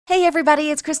Hey everybody,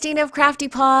 it's Christina of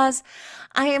CraftyPaws.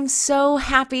 I am so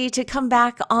happy to come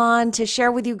back on to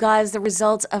share with you guys the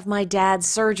results of my dad's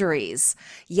surgeries.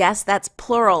 Yes, that's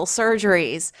plural,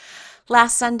 surgeries.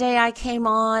 Last Sunday I came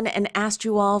on and asked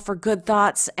you all for good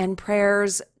thoughts and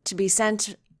prayers to be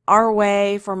sent our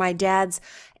way for my dad's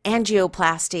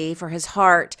angioplasty for his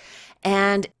heart.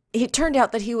 And it turned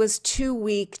out that he was too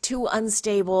weak, too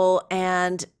unstable,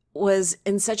 and was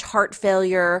in such heart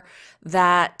failure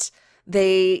that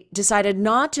they decided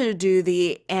not to do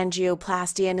the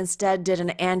angioplasty and instead did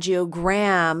an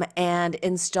angiogram and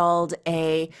installed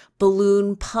a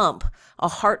balloon pump, a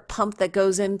heart pump that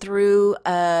goes in through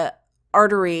a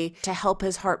artery to help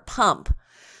his heart pump.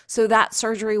 So that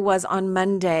surgery was on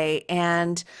Monday,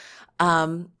 and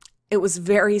it was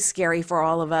very scary for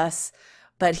all of us,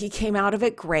 but he came out of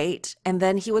it great. And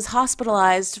then he was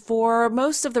hospitalized for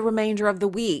most of the remainder of the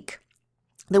week.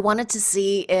 They wanted to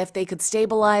see if they could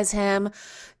stabilize him,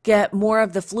 get more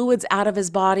of the fluids out of his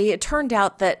body. It turned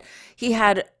out that he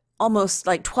had almost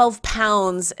like 12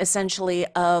 pounds essentially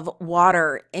of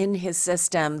water in his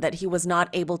system that he was not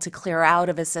able to clear out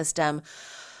of his system.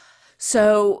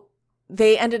 So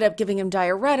they ended up giving him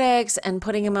diuretics and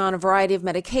putting him on a variety of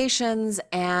medications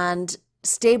and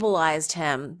stabilized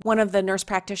him. One of the nurse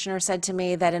practitioners said to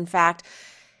me that in fact,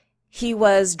 he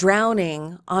was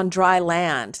drowning on dry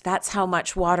land. That's how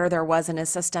much water there was in his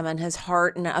system, and his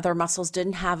heart and other muscles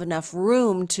didn't have enough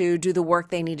room to do the work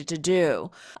they needed to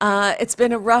do. It's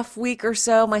been a rough week or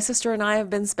so. My sister and I have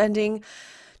been spending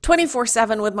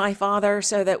 24/7 with my father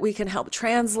so that we can help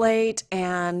translate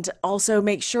and also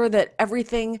make sure that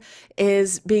everything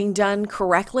is being done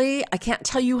correctly. I can't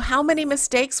tell you how many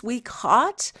mistakes we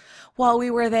caught while we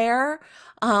were there.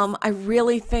 I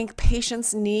really think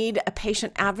patients need a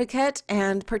patient advocate,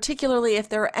 and particularly if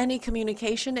there are any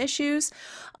communication issues,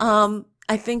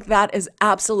 I think that is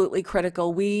absolutely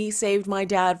critical. We saved my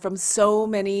dad from so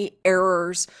many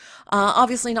errors,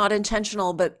 obviously not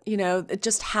intentional, but you know, it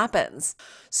just happens.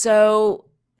 So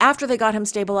after they got him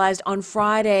stabilized on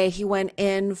Friday, he went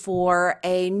in for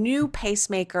a new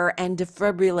pacemaker and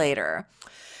defibrillator.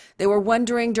 They were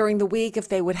wondering during the week if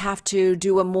they would have to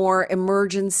do a more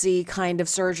emergency kind of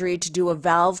surgery to do a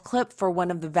valve clip for one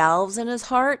of the valves in his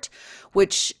heart,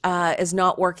 which is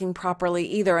not working properly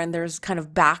either. And there's kind of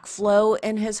backflow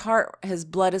in his heart. His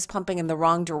blood is pumping in the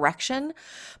wrong direction.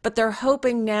 But they're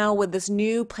hoping now with this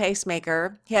new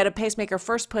pacemaker, he had a pacemaker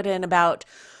first put in about,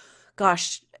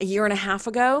 gosh, a year and a half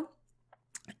ago.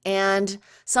 And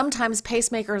sometimes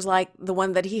pacemakers like the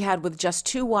one that he had with just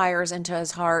 2 wires into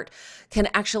his heart can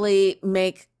actually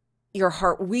make your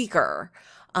heart weaker.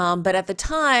 But at the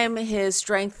time, his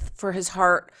strength for his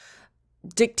heart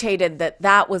dictated that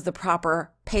that was the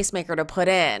proper pacemaker to put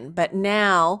in. But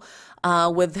now,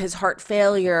 with his heart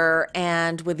failure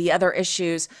and with the other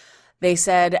issues, they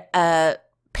said a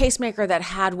pacemaker that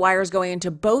had wires going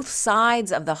into both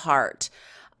sides of the heart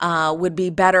would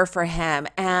be better for him.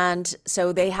 And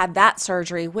so they had that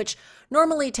surgery, which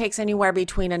normally takes anywhere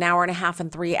between an hour and a half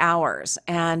and 3 hours.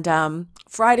 And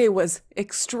Friday was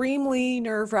extremely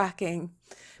nerve-wracking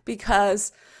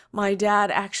because my dad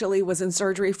actually was in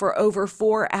surgery for over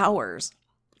 4 hours.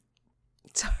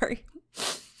 Sorry.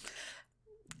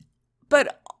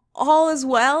 But all is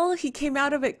well. He came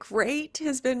out of it great.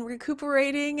 He's been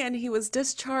recuperating and he was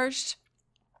discharged.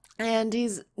 And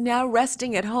he's now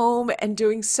resting at home and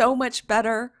doing so much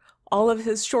better. All of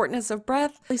his shortness of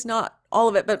breath, at least not all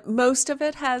of it, but most of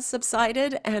it has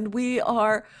subsided. And we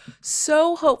are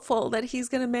so hopeful that he's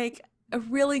going to make a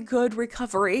really good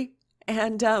recovery.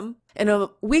 And in a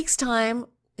week's time,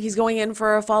 he's going in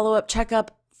for a follow-up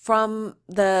checkup from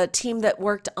the team that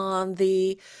worked on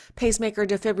the pacemaker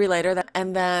defibrillator.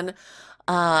 And then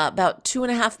about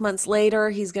 2.5 months later,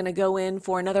 he's going to go in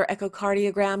for another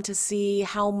echocardiogram to see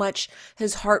how much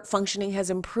his heart functioning has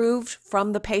improved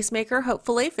from the pacemaker,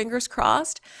 hopefully, fingers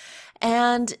crossed.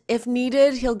 And if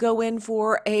needed, he'll go in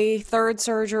for a third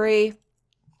surgery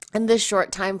in this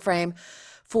short time frame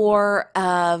for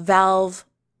a valve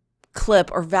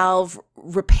clip or valve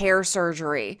repair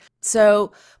surgery.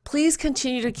 So please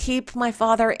continue to keep my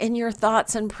father in your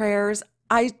thoughts and prayers.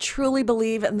 I truly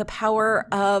believe in the power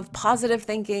of positive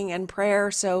thinking and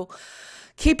prayer, so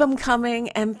keep them coming.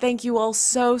 And thank you all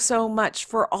so, so much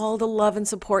for all the love and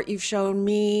support you've shown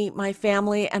me, my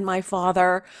family, and my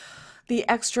father. The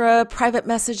extra private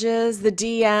messages, the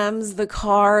DMs, the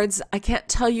cards. I can't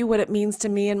tell you what it means to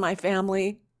me and my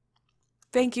family.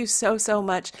 Thank you so, so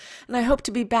much. And I hope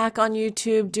to be back on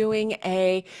YouTube doing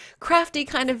a crafty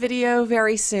kind of video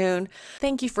very soon.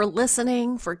 Thank you for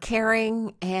listening, for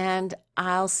caring, and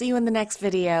I'll see you in the next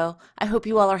video. I hope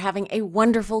you all are having a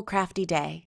wonderful crafty day.